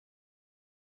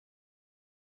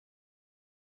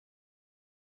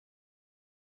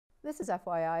This is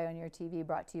FYI on your TV,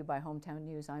 brought to you by Hometown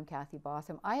News. I'm Kathy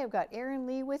Botham. I have got Erin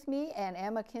Lee with me and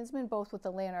Emma Kinsman, both with the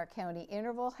Lanark County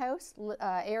Interval House.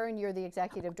 Erin, you're the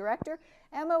executive director.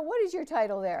 Emma, what is your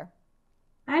title there?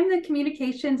 I'm the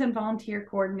communications and volunteer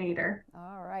coordinator.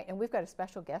 All right, and we've got a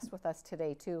special guest with us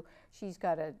today too. She's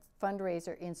got a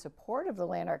fundraiser in support of the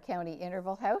Lanark County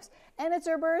Interval House, and it's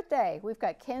her birthday. We've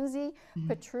got Kenzie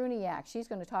Petruniak. She's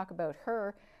going to talk about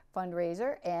her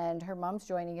fundraiser, and her mom's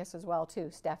joining us as well too,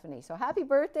 Stephanie. So happy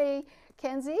birthday,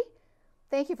 Kenzie.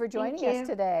 Thank you for joining us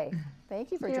today.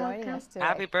 Thank you for joining us today.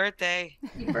 Happy birthday.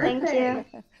 Thank you.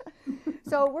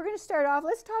 So we're going to start off.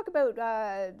 Let's talk about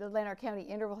the Lanark County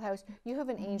Interval House. You have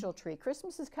an angel tree.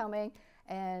 Christmas is coming,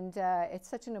 and it's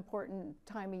such an important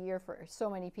time of year for so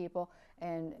many people.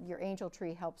 And your angel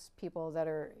tree helps people that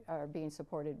are being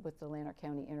supported with the Lanark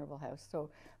County Interval House. So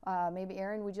maybe,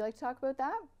 Erin, would you like to talk about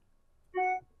that?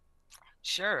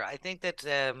 Sure. I think that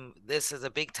this is a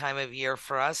big time of year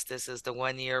for us. This is the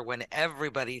one year when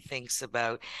everybody thinks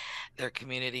about their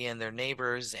community and their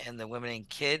neighbors and the women and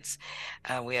kids.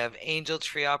 We have angel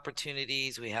tree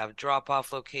opportunities. We have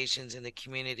drop-off locations in the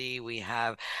community. We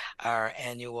have our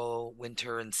annual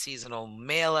winter and seasonal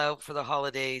mail out for the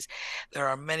holidays. There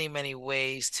are many, many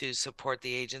ways to support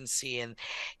the agency, and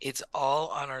it's all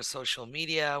on our social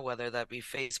media, whether that be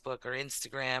Facebook or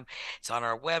Instagram. It's on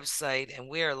our website, and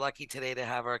we are lucky today to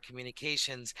have our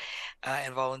communications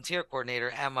and volunteer coordinator,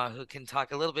 Emma, who can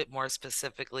talk a little bit more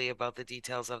specifically about the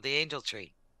details of the angel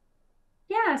tree.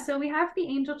 Yeah, so we have the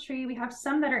angel tree. We have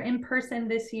some that are in person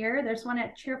this year. There's one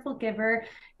at Cheerful Giver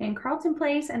in Carleton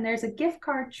Place, and there's a gift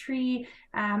card tree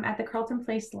at the Carleton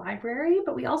Place Library.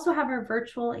 But we also have our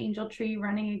virtual angel tree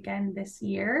running again this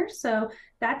year. So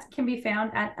that can be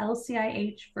found at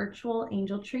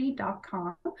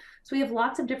lcihvirtualangeltree.com. So we have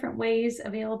lots of different ways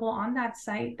available on that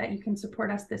site that you can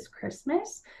support us this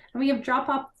Christmas. And we have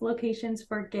drop-off locations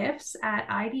for gifts at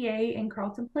IDA in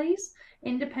Carleton Place,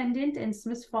 Independent in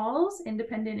Smiths Falls,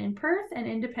 Independent in Perth, and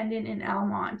Independent in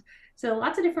Almont. So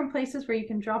lots of different places where you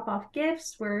can drop off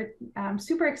gifts. We're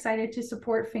super excited to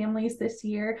support families this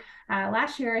year.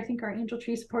 Last year, I think our angel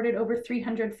tree supported over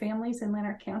 300 families in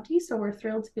Lanark County. So we're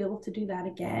thrilled to be able to do that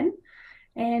again.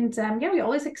 And yeah, we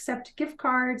always accept gift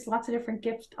cards, lots of different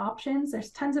gift options.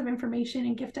 There's tons of information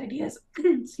and gift ideas,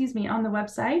 excuse me, on the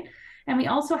website. And we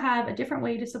also have a different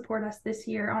way to support us this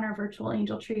year on our virtual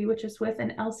angel tree, which is with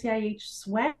an LCIH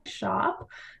sweatshop.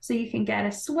 So you can get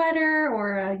a sweater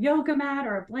or a yoga mat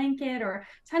or a blanket or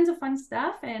tons of fun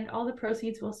stuff. And all the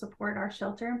proceeds will support our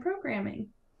shelter and programming.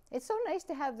 It's so nice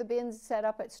to have the bins set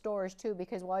up at stores too,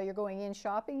 because while you're going in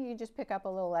shopping, you just pick up a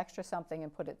little extra something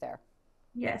and put it there.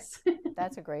 Yes.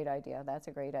 That's a great idea. That's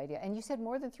a great idea. And you said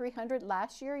more than 300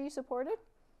 last year you supported?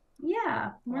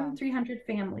 Yeah, more than 300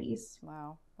 families.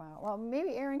 Wow. Wow. Well,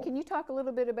 maybe, Erin, can you talk a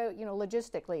little bit about,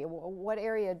 logistically, what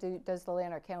area does the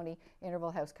Lanark County Interval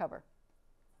House cover?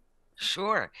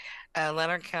 Sure.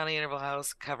 Lanark County Interval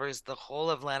House covers the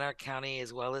whole of Lanark County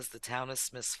as well as the town of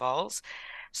Smiths Falls.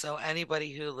 So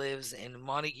anybody who lives in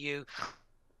Montague.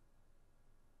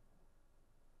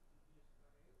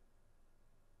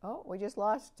 Oh, we just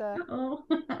lost. Oh,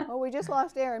 oh, we just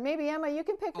lost Erin. Maybe Emma, you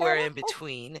can pick that Where up. in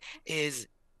between is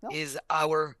No. is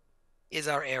our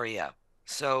area.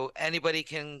 So anybody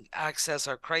can access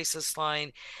our crisis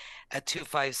line at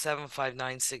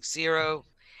 257-5960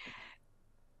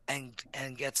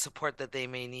 and get support that they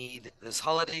may need this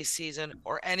holiday season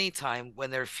or any time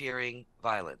when they're fearing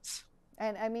violence.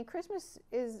 And I mean, Christmas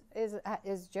is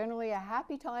generally a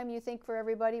happy time, you think, for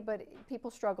everybody, but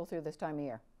people struggle through this time of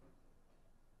year.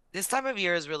 This time of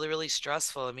year is really, really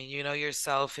stressful. I mean, you know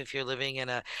yourself, if you're living in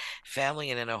a family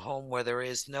and in a home where there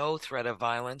is no threat of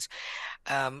violence,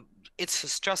 it's a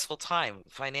stressful time.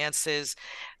 Finances,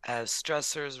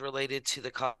 stressors related to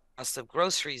the cost of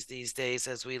groceries these days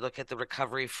as we look at the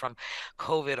recovery from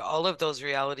COVID, all of those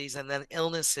realities, and then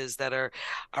illnesses that are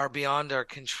beyond our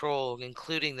control,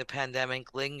 including the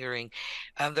pandemic lingering.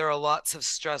 There are lots of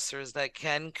stressors that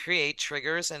can create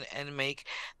triggers and make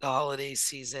the holiday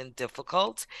season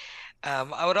difficult.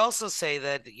 I would also say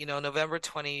that, November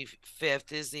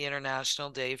 25th is the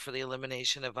International Day for the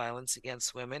Elimination of Violence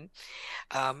Against Women.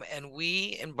 And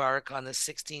we embark on the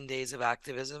 16 days of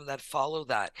activism that follow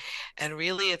that. And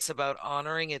really, it's about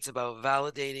honoring, it's about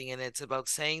validating, and it's about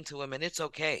saying to women, it's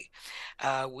okay.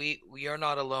 We are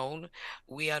not alone.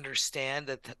 We understand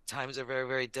that times are very,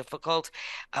 very difficult.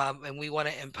 And we want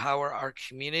to empower our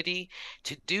community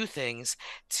to do things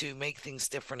to make things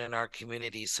different in our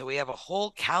community. So we have a whole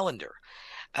calendar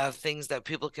of things that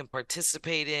people can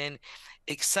participate in,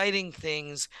 exciting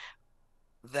things,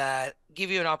 that give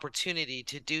you an opportunity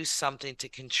to do something to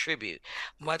contribute.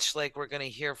 Much like we're going to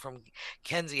hear from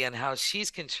Kenzie on how she's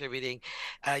contributing,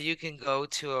 you can go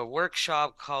to a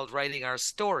workshop called Writing Our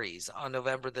Stories on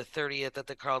November the 30th at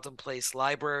the Carleton Place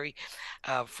Library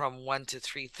from 1 to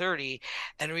 3:30,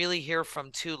 and really hear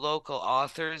from two local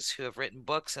authors who have written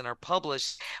books and are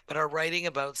published, but are writing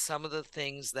about some of the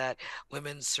things that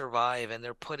women survive, and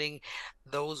they're putting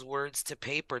those words to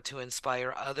paper to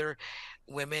inspire other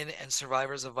women and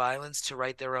survivors of violence to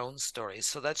write their own stories.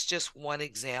 So that's just one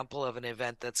example of an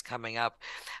event that's coming up.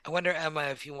 I wonder, Emma,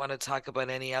 if you want to talk about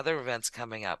any other events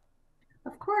coming up.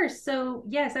 Of course. So,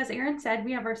 yes, as Erin said,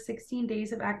 we have our 16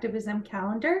 Days of Activism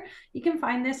calendar. You can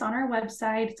find this on our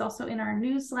website. It's also in our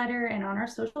newsletter and on our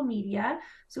social media.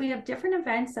 So, we have different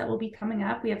events that will be coming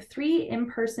up. We have 3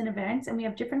 in-person events, and we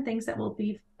have different things that will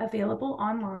be available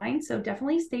online. So,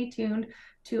 definitely stay tuned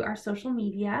to our social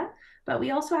media. But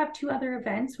we also have 2 other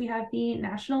events. We have the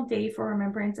National Day for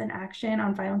Remembrance and Action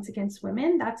on Violence Against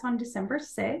Women. That's on December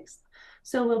 6th.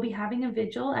 So we'll be having a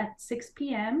vigil at 6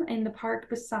 p.m. in the park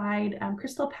beside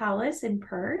Crystal Palace in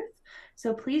Perth.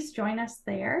 So please join us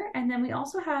there. And then we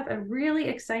also have a really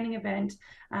exciting event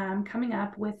coming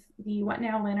up with the What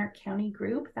Now Lanark County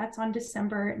group. That's on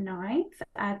December 9th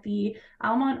at the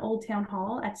Almont Old Town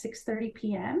Hall at 6:30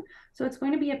 p.m. So it's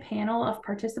going to be a panel of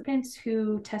participants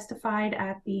who testified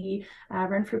at the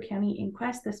Renfrew County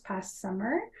inquest this past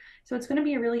summer. So it's going to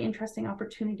be a really interesting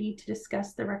opportunity to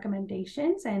discuss the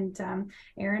recommendations. And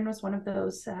Erin was one of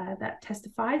those that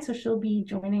testified, so she'll be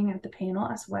joining at the panel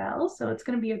as well. So it's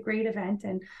going to be a great event,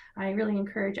 and I really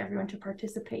encourage everyone to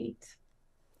participate.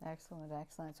 Excellent,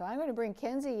 excellent. So I'm going to bring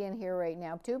Kenzie in here right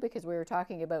now too, because we were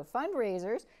talking about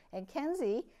fundraisers. And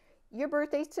Kenzie, your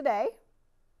birthday's today.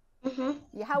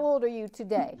 Mm-hmm. How old are you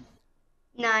today?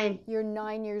 9. You're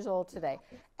 9 years old today.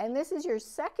 And this is your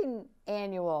second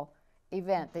annual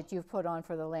event that you've put on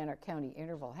for the Lanark County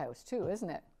Interval House too,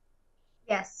 isn't it?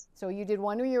 Yes. So you did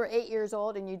one when you were 8 years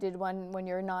old, and you did one when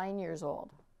you're 9 years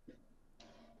old.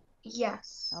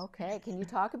 Yes. Okay. Can you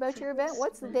talk about your event?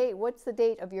 What's the date? What's the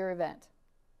date of your event?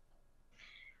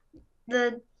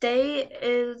 The day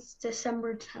is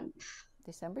December 10th.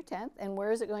 December 10th. And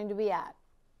where is it going to be at?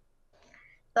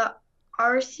 The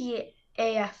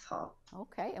RCAF Hall.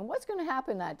 Okay. And what's going to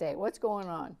happen that day? What's going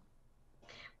on?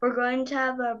 We're going to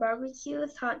have a barbecue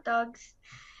with hot dogs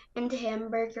and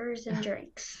hamburgers and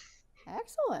drinks.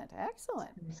 Excellent,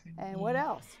 excellent. And what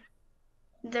else?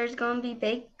 There's going to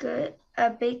be a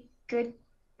baked goods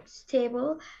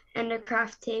table and a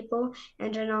craft table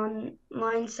and an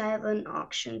online silent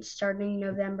auction starting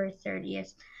November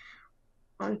 30th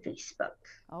on Facebook.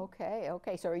 Okay,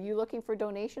 okay. So are you looking for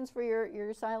donations for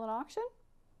your silent auction?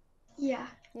 Yeah.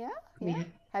 Yeah.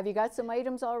 Have you got some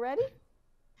items already?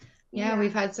 Yeah,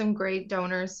 we've had some great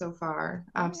donors so far.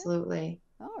 Absolutely.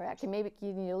 All right. Can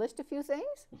you list a few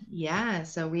things? Yeah,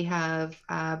 so we have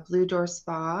Blue Door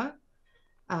Spa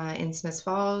in Smiths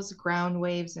Falls, Ground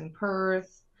Waves in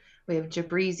Perth. We have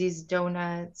Jabrizi's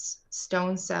Donuts,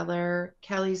 Stone Cellar,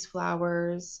 Kelly's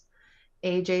Flowers,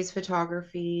 AJ's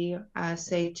Photography,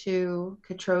 Say Two,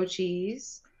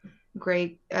 Catrochi's,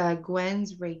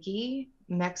 Gwen's Reiki,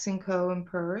 Mexico in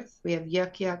Perth. We have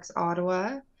Yuck Yucks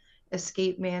Ottawa,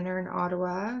 Escape Manor in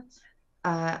Ottawa,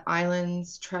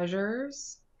 Islands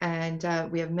Treasures, and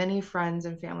we have many friends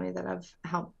and family that have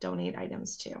helped donate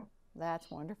items too.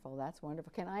 That's wonderful. That's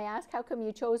wonderful. Can I ask how come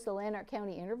you chose the Lanark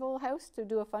County Interval House to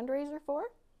do a fundraiser for?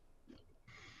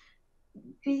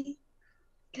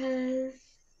 Because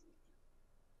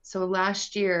So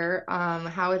last year,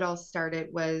 how it all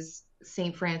started was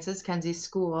St. Francis Kenzie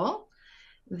School.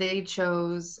 They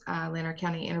chose Lanark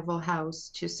County Interval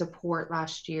House to support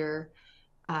last year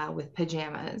with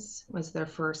pajamas. Was their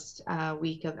first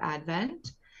week of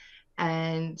Advent.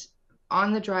 And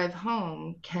on the drive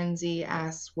home, Kenzie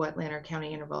asked what Lanark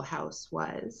County Interval House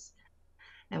was.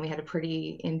 And we had a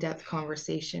pretty in-depth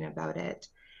conversation about it.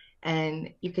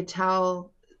 And you could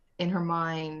tell in her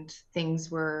mind things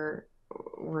were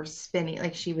spinning,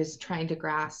 like she was trying to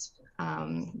grasp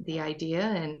the idea,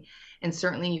 and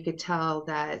certainly you could tell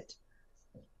that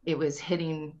it was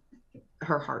hitting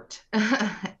her heart.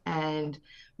 And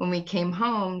when we came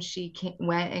home, she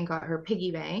went and got her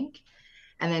piggy bank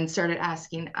and then started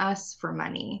asking us for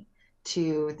money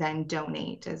to then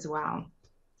donate as well.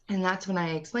 And that's when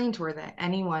I explained to her that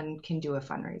anyone can do a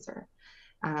fundraiser.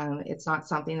 It's not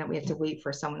something that we have to wait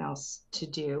for someone else to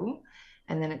do.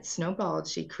 And then it snowballed.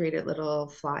 She created little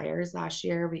flyers last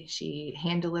year. She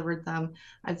hand delivered them,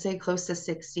 I'd say close to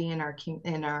 60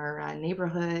 in our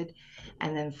neighborhood.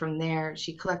 And then from there,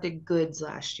 she collected goods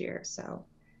last year. So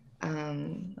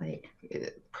like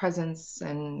presents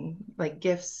and like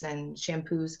gifts and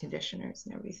shampoos, conditioners,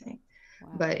 and everything. Wow.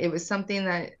 But it was something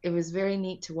that it was very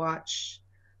neat to watch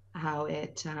how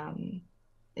it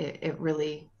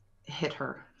really hit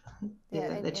her,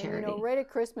 the charity. And, right at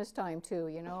Christmas time too,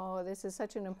 this is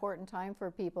such an important time for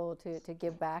people to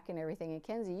give back and everything. And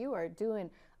Kenzie, you are doing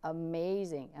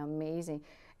amazing.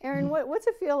 Erin, what's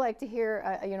it feel like to hear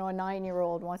a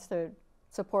 9-year-old wants to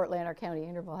support Lanark County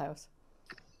Interval House?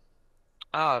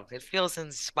 Oh, it feels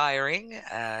inspiring.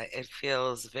 It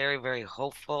feels very, very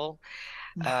hopeful.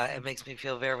 It makes me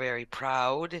feel very, very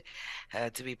proud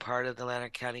to be part of the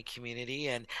Lanark County community.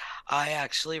 And I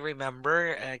actually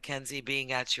remember, Kenzie,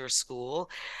 being at your school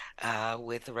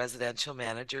with the residential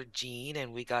manager, Jean,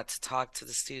 and we got to talk to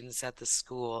the students at the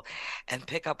school and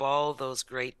pick up all those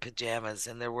great pajamas.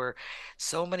 And there were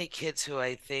so many kids who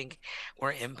I think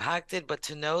were impacted, but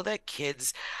to know that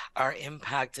kids are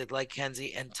impacted like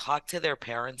Kenzie and talk to their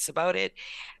parents about it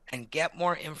and get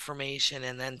more information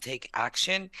and then take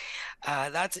action,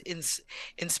 that's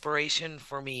inspiration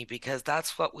for me, because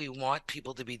that's what we want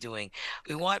people to be doing.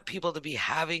 We want people to be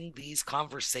having these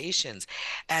conversations,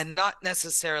 and not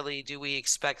necessarily do we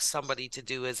expect somebody to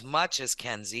do as much as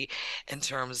Kenzie in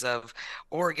terms of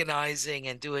organizing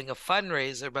and doing a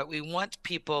fundraiser, but we want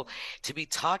people to be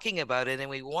talking about it, and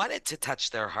we want it to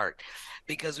touch their heart,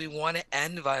 because we want to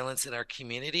end violence in our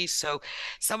community. So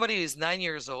somebody who's 9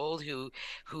 years old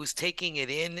who's taking it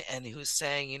in and who's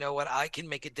saying, you know what, I can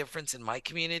make a difference in my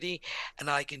community and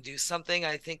I can do something,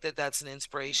 I think that that's an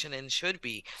inspiration and should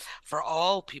be for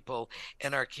all people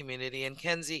in our community. And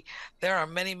Kenzie, there are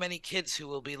many, many kids who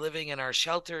will be living in our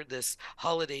shelter this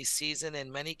holiday season,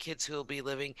 and many kids who will be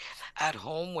living at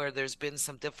home where there's been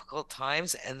some difficult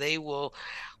times, and they will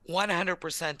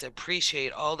 100%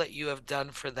 appreciate all that you have done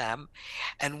for them.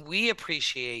 And we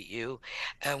appreciate you,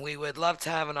 and we would love to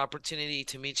have an opportunity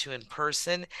to meet you in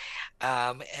person,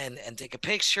 and take a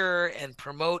picture and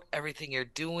promote everything you're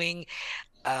doing.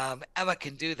 Emma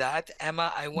can do that.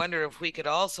 Emma, I wonder if we could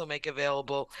also make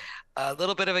available a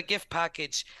little bit of a gift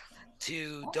package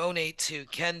to donate to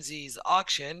Kenzie's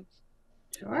auction.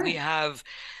 Sure. We have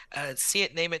a See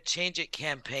It, Name It, Change It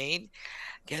campaign.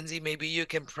 Kenzie, maybe you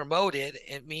can promote it.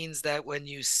 It means that when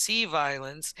you see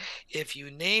violence, if you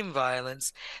name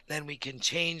violence, then we can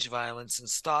change violence and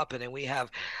stop it. And we have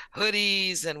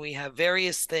hoodies and we have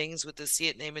various things with the See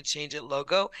It, Name It, Change It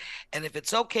logo. And if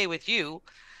it's okay with you,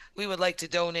 we would like to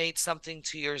donate something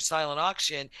to your silent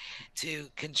auction to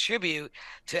contribute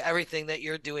to everything that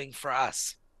you're doing for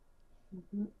us.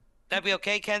 That'd be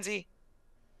okay, Kenzie?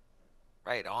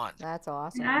 Right on. That's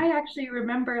awesome. And I actually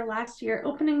remember last year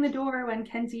opening the door when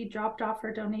Kenzie dropped off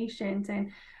her donations,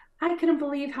 and I couldn't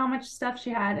believe how much stuff she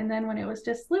had. And then when it was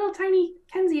just little tiny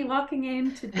Kenzie walking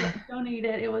in to donate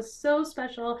it, it was so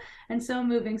special and so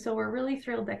moving. So we're really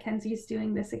thrilled that Kenzie's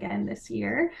doing this again this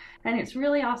year. And it's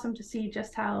really awesome to see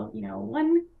just how,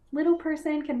 one little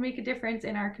person can make a difference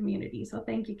in our community. So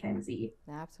thank you, Kenzie.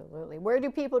 Absolutely. Where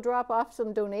do people drop off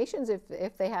some donations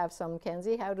if they have some,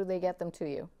 Kenzie? How do they get them to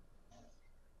you?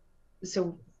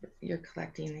 So you're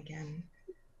collecting again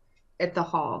at the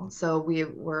hall. So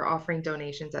we're offering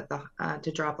donations at the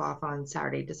to drop off on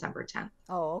Saturday, December 10th.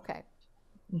 Oh, okay.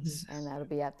 And that'll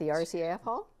be at the RCAF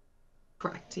hall?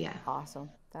 Correct, yeah. Awesome.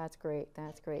 That's great.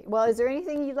 That's great. Well, is there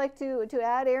anything you'd like to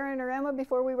add, Erin or Emma,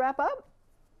 before we wrap up?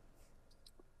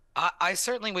 I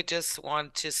certainly would just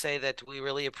want to say that we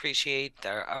really appreciate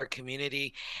our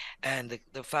community, and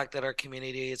the fact that our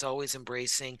community is always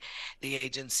embracing the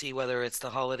agency, whether it's the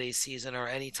holiday season or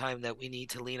any time that we need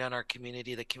to lean on our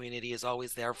community. The community is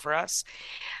always there for us.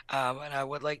 And I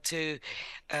would like to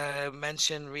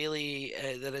mention really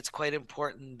that it's quite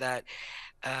important that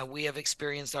we have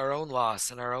experienced our own loss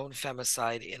and our own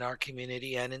femicide in our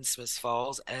community and in Smiths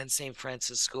Falls, and St.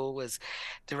 Francis School was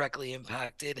directly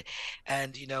impacted.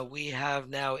 And, we have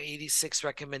now 86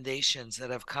 recommendations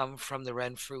that have come from the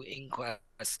Renfrew inquest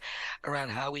around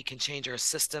how we can change our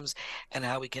systems and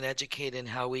how we can educate and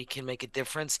how we can make a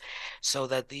difference so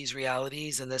that these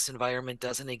realities and this environment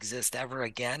doesn't exist ever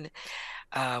again.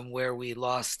 Where we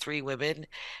lost 3 women,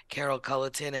 Carol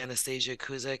Culleton, Anastasia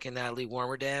Kuzak, and Natalie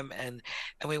Warmerdam, and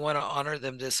we want to honor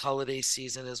them this holiday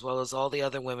season, as well as all the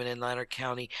other women in Lanark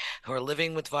County who are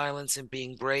living with violence and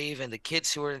being brave, and the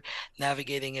kids who are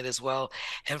navigating it as well.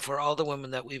 And for all the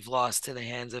women that we've lost to the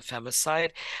hands of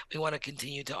femicide, we want to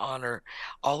continue to honor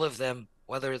all of them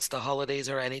whether it's the holidays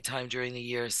or any time during the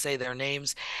year, say their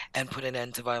names and put an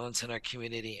end to violence in our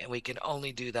community. And we can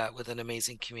only do that with an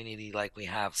amazing community like we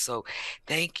have. So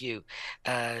thank you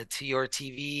to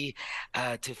YourTV,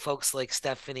 to folks like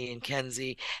Stephanie and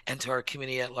Kenzie, and to our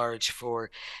community at large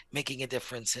for making a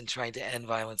difference in trying to end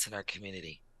violence in our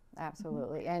community.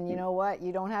 Absolutely. And you know what?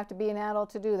 You don't have to be an adult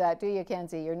to do that, do you,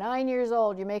 Kenzie? You're 9 years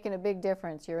old. You're making a big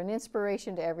difference. You're an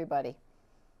inspiration to everybody.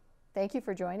 Thank you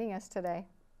for joining us today.